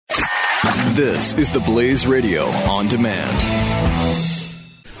This is the Blaze Radio on demand.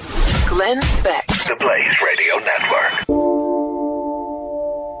 Glenn Beck. The Blaze Radio Network.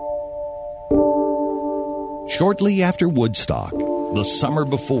 Shortly after Woodstock, the summer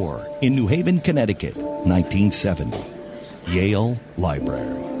before, in New Haven, Connecticut, 1970, Yale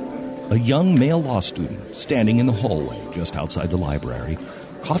Library. A young male law student standing in the hallway just outside the library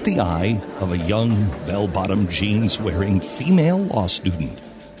caught the eye of a young bell-bottom jeans-wearing female law student,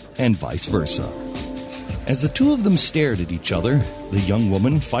 and vice versa. As the two of them stared at each other, the young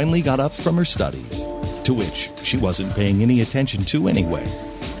woman finally got up from her studies, to which she wasn't paying any attention to anyway,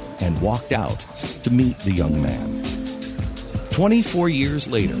 and walked out to meet the young man. 24 years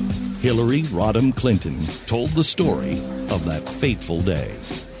later, Hillary Rodham Clinton told the story of that fateful day.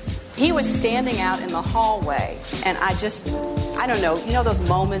 He was standing out in the hallway, and I don't know, those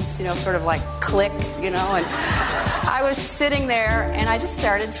moments, sort of like click, and I was sitting there, and I just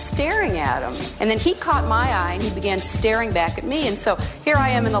started staring at him. And then he caught my eye, and he began staring back at me. And so here I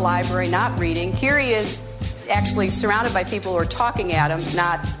am in the library, not reading. Here he is, actually surrounded by people who are talking at him,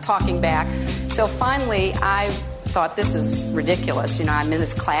 not talking back. So finally, I thought, this is ridiculous. I'm in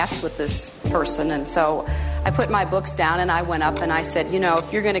this class with this person. And so I put my books down and I went up and I said,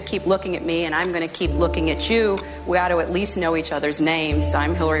 if you're going to keep looking at me and I'm going to keep looking at you, we ought to at least know each other's names.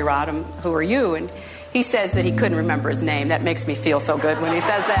 I'm Hillary Rodham. Who are you? And he says that he couldn't remember his name. That makes me feel so good when he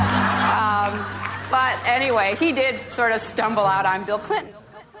says that. But anyway, he did sort of stumble out, I'm Bill Clinton.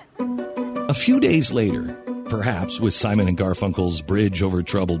 A few days later, perhaps with Simon and Garfunkel's Bridge Over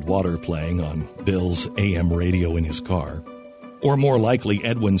Troubled Water playing on Bill's AM radio in his car, or more likely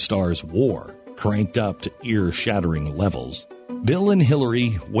Edwin Starr's War cranked up to ear-shattering levels, Bill and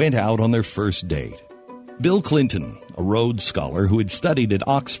Hillary went out on their first date. Bill Clinton, a Rhodes Scholar who had studied at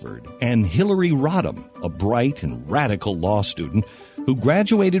Oxford, and Hillary Rodham, a bright and radical law student who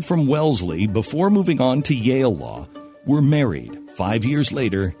graduated from Wellesley before moving on to Yale Law, were married 5 years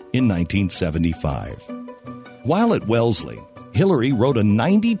later in 1975. While at Wellesley, Hillary wrote a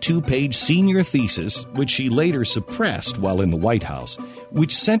 92-page senior thesis, which she later suppressed while in the White House,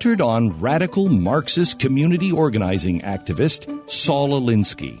 which centered on radical Marxist community organizing activist Saul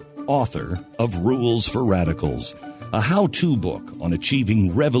Alinsky, author of Rules for Radicals, a how-to book on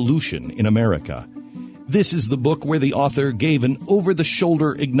achieving revolution in America. This is the book where the author gave an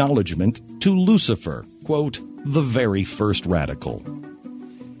over-the-shoulder acknowledgement to Lucifer, quote, the very first radical.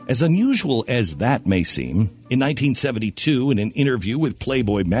 As unusual as that may seem, in 1972, in an interview with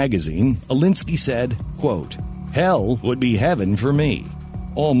Playboy magazine, Alinsky said, quote, hell would be heaven for me.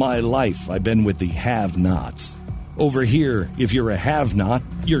 All my life I've been with the have-nots. Over here, if you're a have-not,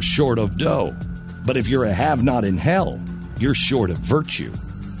 you're short of dough. But if you're a have-not in hell, you're short of virtue.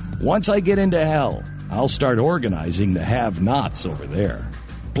 Once I get into hell, I'll start organizing the have-nots over there.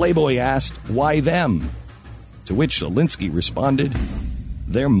 Playboy asked, why them? To which Alinsky responded,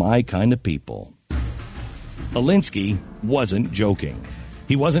 they're my kind of people. Alinsky wasn't joking.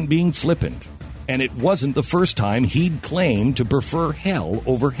 He wasn't being flippant. And it wasn't the first time he'd claimed to prefer hell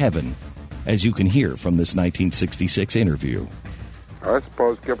over heaven, as you can hear from this 1966 interview. I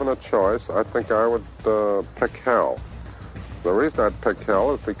suppose, given a choice, I think I would pick hell. The reason I'd pick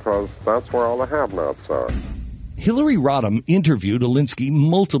hell is because that's where all the have-nots are. Hillary Rodham interviewed Alinsky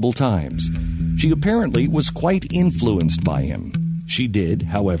multiple times. She apparently was quite influenced by him. She did,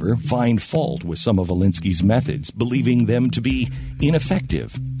 however, find fault with some of Alinsky's methods, believing them to be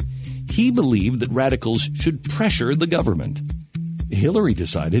ineffective. He believed that radicals should pressure the government. Hillary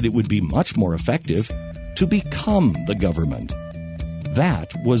decided it would be much more effective to become the government.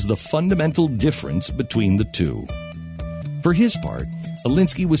 That was the fundamental difference between the two. For his part,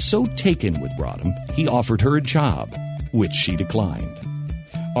 Alinsky was so taken with Rodham, he offered her a job, which she declined.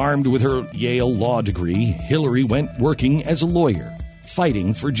 Armed with her Yale law degree, Hillary went working as a lawyer,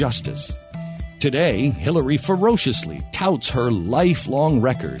 fighting for justice. Today, Hillary ferociously touts her lifelong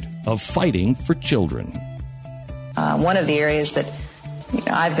record of fighting for children. One of the areas that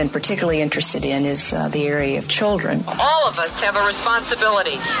I've been particularly interested in is the area of children. All of us have a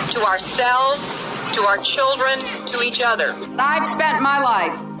responsibility to ourselves, to our children, to each other. I've spent my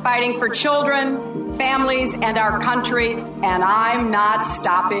life fighting for children, families, and our country, and I'm not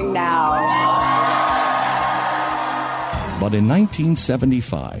stopping now. But in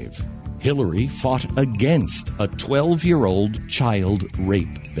 1975, Hillary fought against a 12-year-old child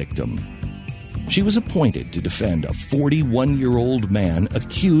rape victim. She was appointed to defend a 41-year-old man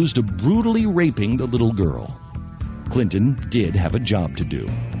accused of brutally raping the little girl. Clinton did have a job to do,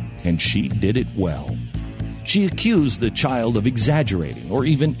 and she did it well. She accused the child of exaggerating or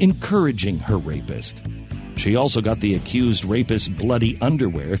even encouraging her rapist. She also got the accused rapist's bloody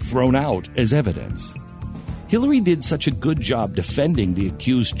underwear thrown out as evidence. Hillary did such a good job defending the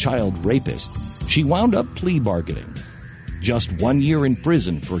accused child rapist, she wound up plea bargaining. Just 1 year in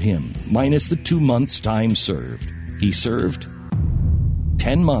prison for him, minus the 2 months' time served. He served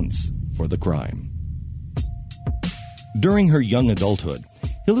 10 months for the crime. During her young adulthood,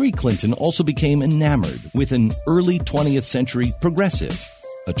 Hillary Clinton also became enamored with an early 20th century progressive,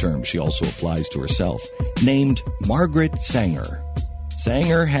 a term she also applies to herself, named Margaret Sanger.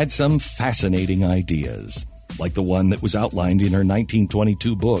 Sanger had some fascinating ideas, like the one that was outlined in her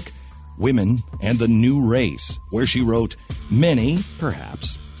 1922 book, Women and the New Race, where she wrote, "Many,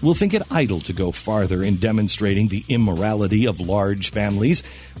 perhaps, will think it idle to go farther in demonstrating the immorality of large families,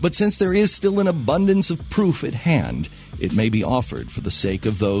 but since there is still an abundance of proof at hand, it may be offered for the sake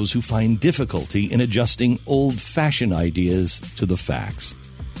of those who find difficulty in adjusting old-fashioned ideas to the facts.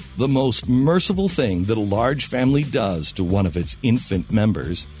 The most merciful thing that a large family does to one of its infant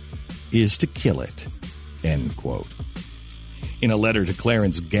members is to kill it." End quote. In a letter to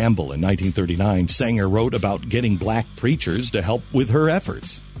Clarence Gamble in 1939, Sanger wrote about getting black preachers to help with her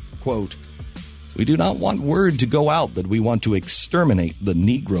efforts. Quote, "We do not want word to go out that we want to exterminate the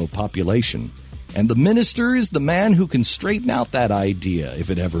Negro population, and the minister is the man who can straighten out that idea if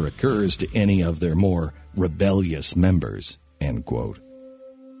it ever occurs to any of their more rebellious members." End quote.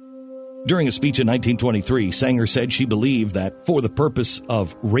 During a speech in 1923, Sanger said she believed that for the purpose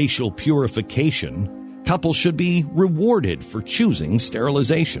of racial purification, couples should be rewarded for choosing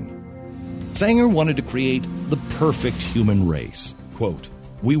sterilization. Sanger wanted to create the perfect human race. Quote,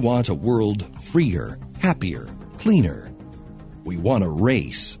 "We want a world freer, happier, cleaner. We want a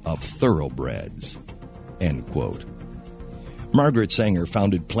race of thoroughbreds." End quote. Margaret Sanger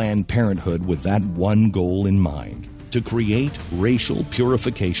founded Planned Parenthood with that one goal in mind, to create racial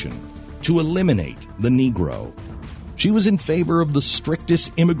purification, to eliminate the Negro. She was in favor of the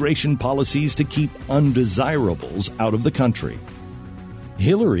strictest immigration policies to keep undesirables out of the country.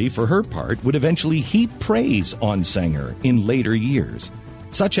 Hillary, for her part, would eventually heap praise on Sanger in later years,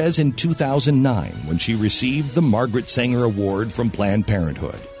 such as in 2009 when she received the Margaret Sanger Award from Planned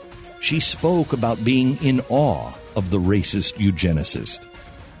Parenthood. She spoke about being in awe of the racist eugenicist.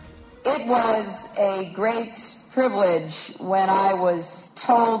 It was a great privilege when I was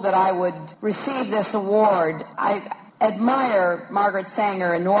told that I would receive this award. I admire Margaret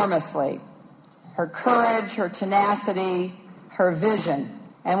Sanger enormously. Her courage, her tenacity, her vision.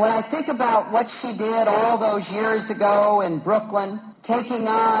 And when I think about what she did all those years ago in Brooklyn, taking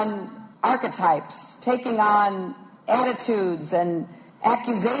on archetypes, taking on attitudes and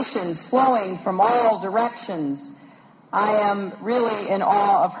accusations flowing from all directions, I am really in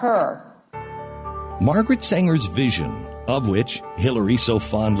awe of her. Margaret Sanger's vision, of which Hillary so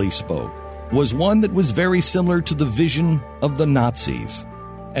fondly spoke, was one that was very similar to the vision of the Nazis.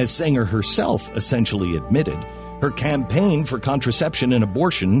 As Sanger herself essentially admitted, her campaign for contraception and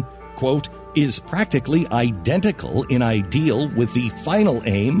abortion, quote, "is practically identical in ideal with the final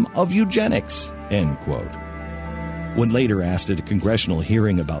aim of eugenics," end quote. When later asked at a congressional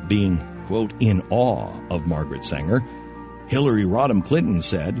hearing about being, quote, "in awe of Margaret Sanger," Hillary Rodham Clinton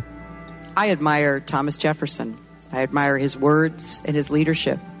said, I admire Thomas Jefferson. I admire his words and his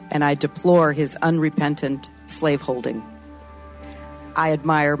leadership, and I deplore his unrepentant slaveholding. I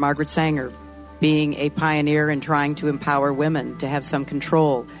admire Margaret Sanger, being a pioneer in trying to empower women to have some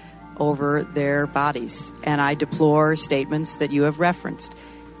control over their bodies, and I deplore statements that you have referenced.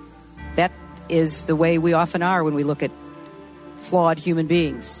 That is the way we often are when we look at flawed human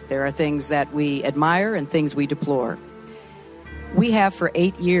beings. There are things that we admire and things we deplore. We have for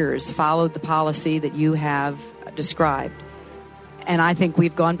 8 years followed the policy that you have described, and I think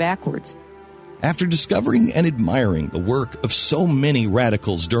we've gone backwards. After discovering and admiring the work of so many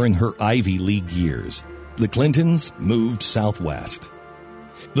radicals during her Ivy League years, the Clintons moved southwest.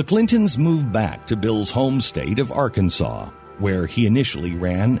 The Clintons moved back to Bill's home state of Arkansas, where he initially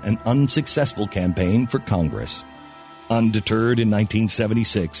ran an unsuccessful campaign for Congress. Undeterred in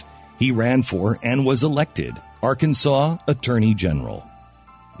 1976, he ran for and was elected Arkansas Attorney General.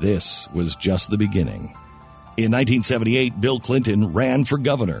 This was just the beginning. In 1978, Bill Clinton ran for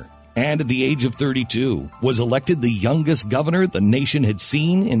governor, and at the age of 32, was elected the youngest governor the nation had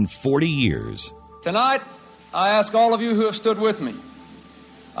seen in 40 years. Tonight, I ask all of you who have stood with me.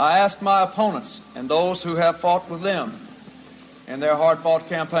 I ask my opponents and those who have fought with them in their hard-fought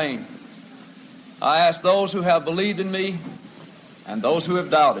campaign. I ask those who have believed in me and those who have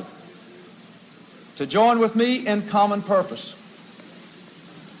doubted to join with me in common purpose.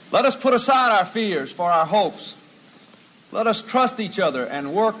 Let us put aside our fears for our hopes. Let us trust each other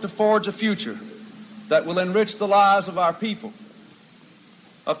and work to forge a future that will enrich the lives of our people,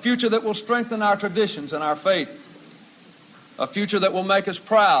 a future that will strengthen our traditions and our faith, a future that will make us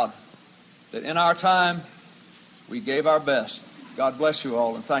proud that in our time we gave our best. God bless you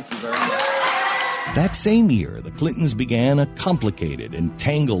all, and thank you very much. That same year, the Clintons began a complicated and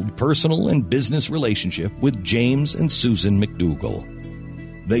tangled personal and business relationship with James and Susan McDougal.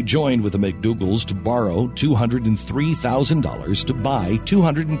 They joined with the McDougals to borrow $203,000 to buy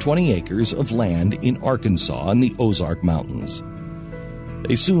 220 acres of land in Arkansas in the Ozark Mountains.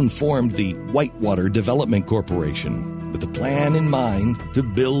 They soon formed the Whitewater Development Corporation with a plan in mind to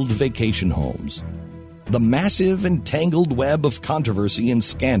build vacation homes. The massive and tangled web of controversy and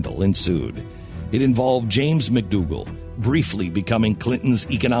scandal ensued. It involved James McDougal briefly becoming Clinton's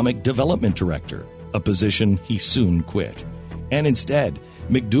economic development director, a position he soon quit. And instead,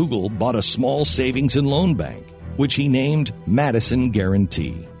 McDougal bought a small savings and loan bank, which he named Madison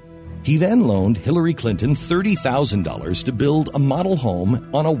Guaranty. He then loaned Hillary Clinton $30,000 to build a model home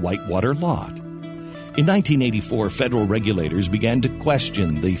on a Whitewater lot. In 1984, federal regulators began to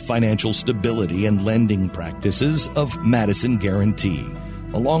question the financial stability and lending practices of Madison Guaranty,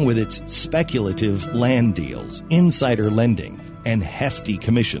 along with its speculative land deals, insider lending, and hefty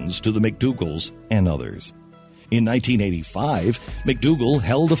commissions to the McDougals and others. In 1985, McDougal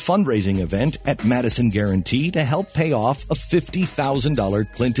held a fundraising event at Madison Guaranty to help pay off a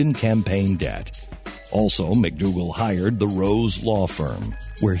 $50,000 Clinton campaign debt. Also, McDougal hired the Rose Law Firm,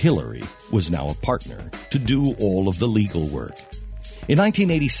 where Hillary was now a partner, to do all of the legal work. In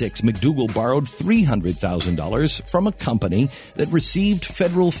 1986, McDougal borrowed $300,000 from a company that received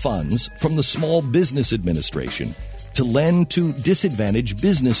federal funds from the Small Business Administration to lend to disadvantaged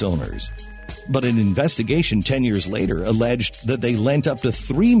business owners. But an investigation 10 years later alleged that they lent up to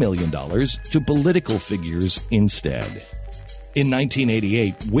 $3 million to political figures instead. In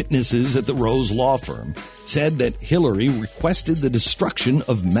 1988, witnesses at the Rose Law Firm said that Hillary requested the destruction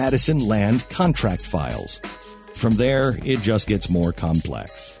of Madison land contract files. From there, it just gets more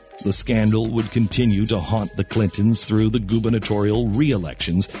complex. The scandal would continue to haunt the Clintons through the gubernatorial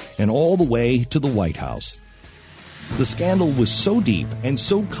re-elections and all the way to the White House. The scandal was so deep and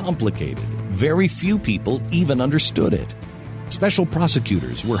so complicated, very few people even understood it. Special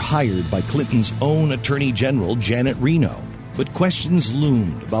prosecutors were hired by Clinton's own Attorney General, Janet Reno, but questions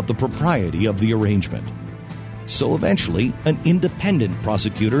loomed about the propriety of the arrangement. So eventually, an independent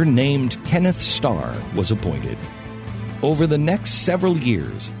prosecutor named Kenneth Starr was appointed. Over the next several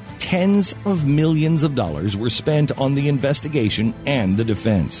years, tens of millions of dollars were spent on the investigation and the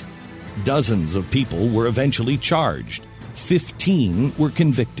defense. Dozens of people were eventually charged. 15 were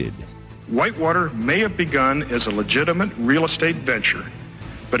convicted. Whitewater may have begun as a legitimate real estate venture,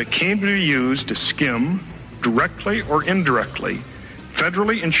 but it came to be used to skim, directly or indirectly,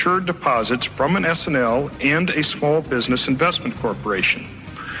 federally insured deposits from an S&L and a small business investment corporation.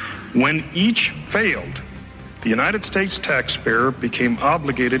 When each failed, the United States taxpayer became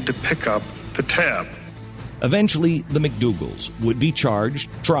obligated to pick up the tab. Eventually, the McDougals would be charged,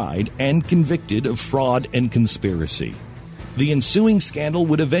 tried, and convicted of fraud and conspiracy. The ensuing scandal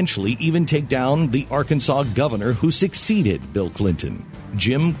would eventually even take down the Arkansas governor who succeeded Bill Clinton,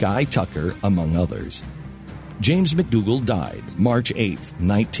 Jim Guy Tucker, among others. James McDougal died March 8,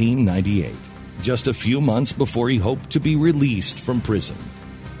 1998, just a few months before he hoped to be released from prison.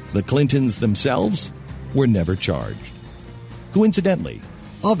 The Clintons themselves were never charged. Coincidentally,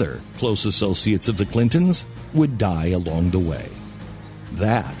 other close associates of the Clintons would die along the way.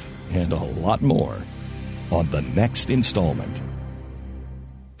 That and a lot more on the next installment.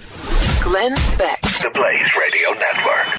 Glenn Beck. The Blaze Radio Network.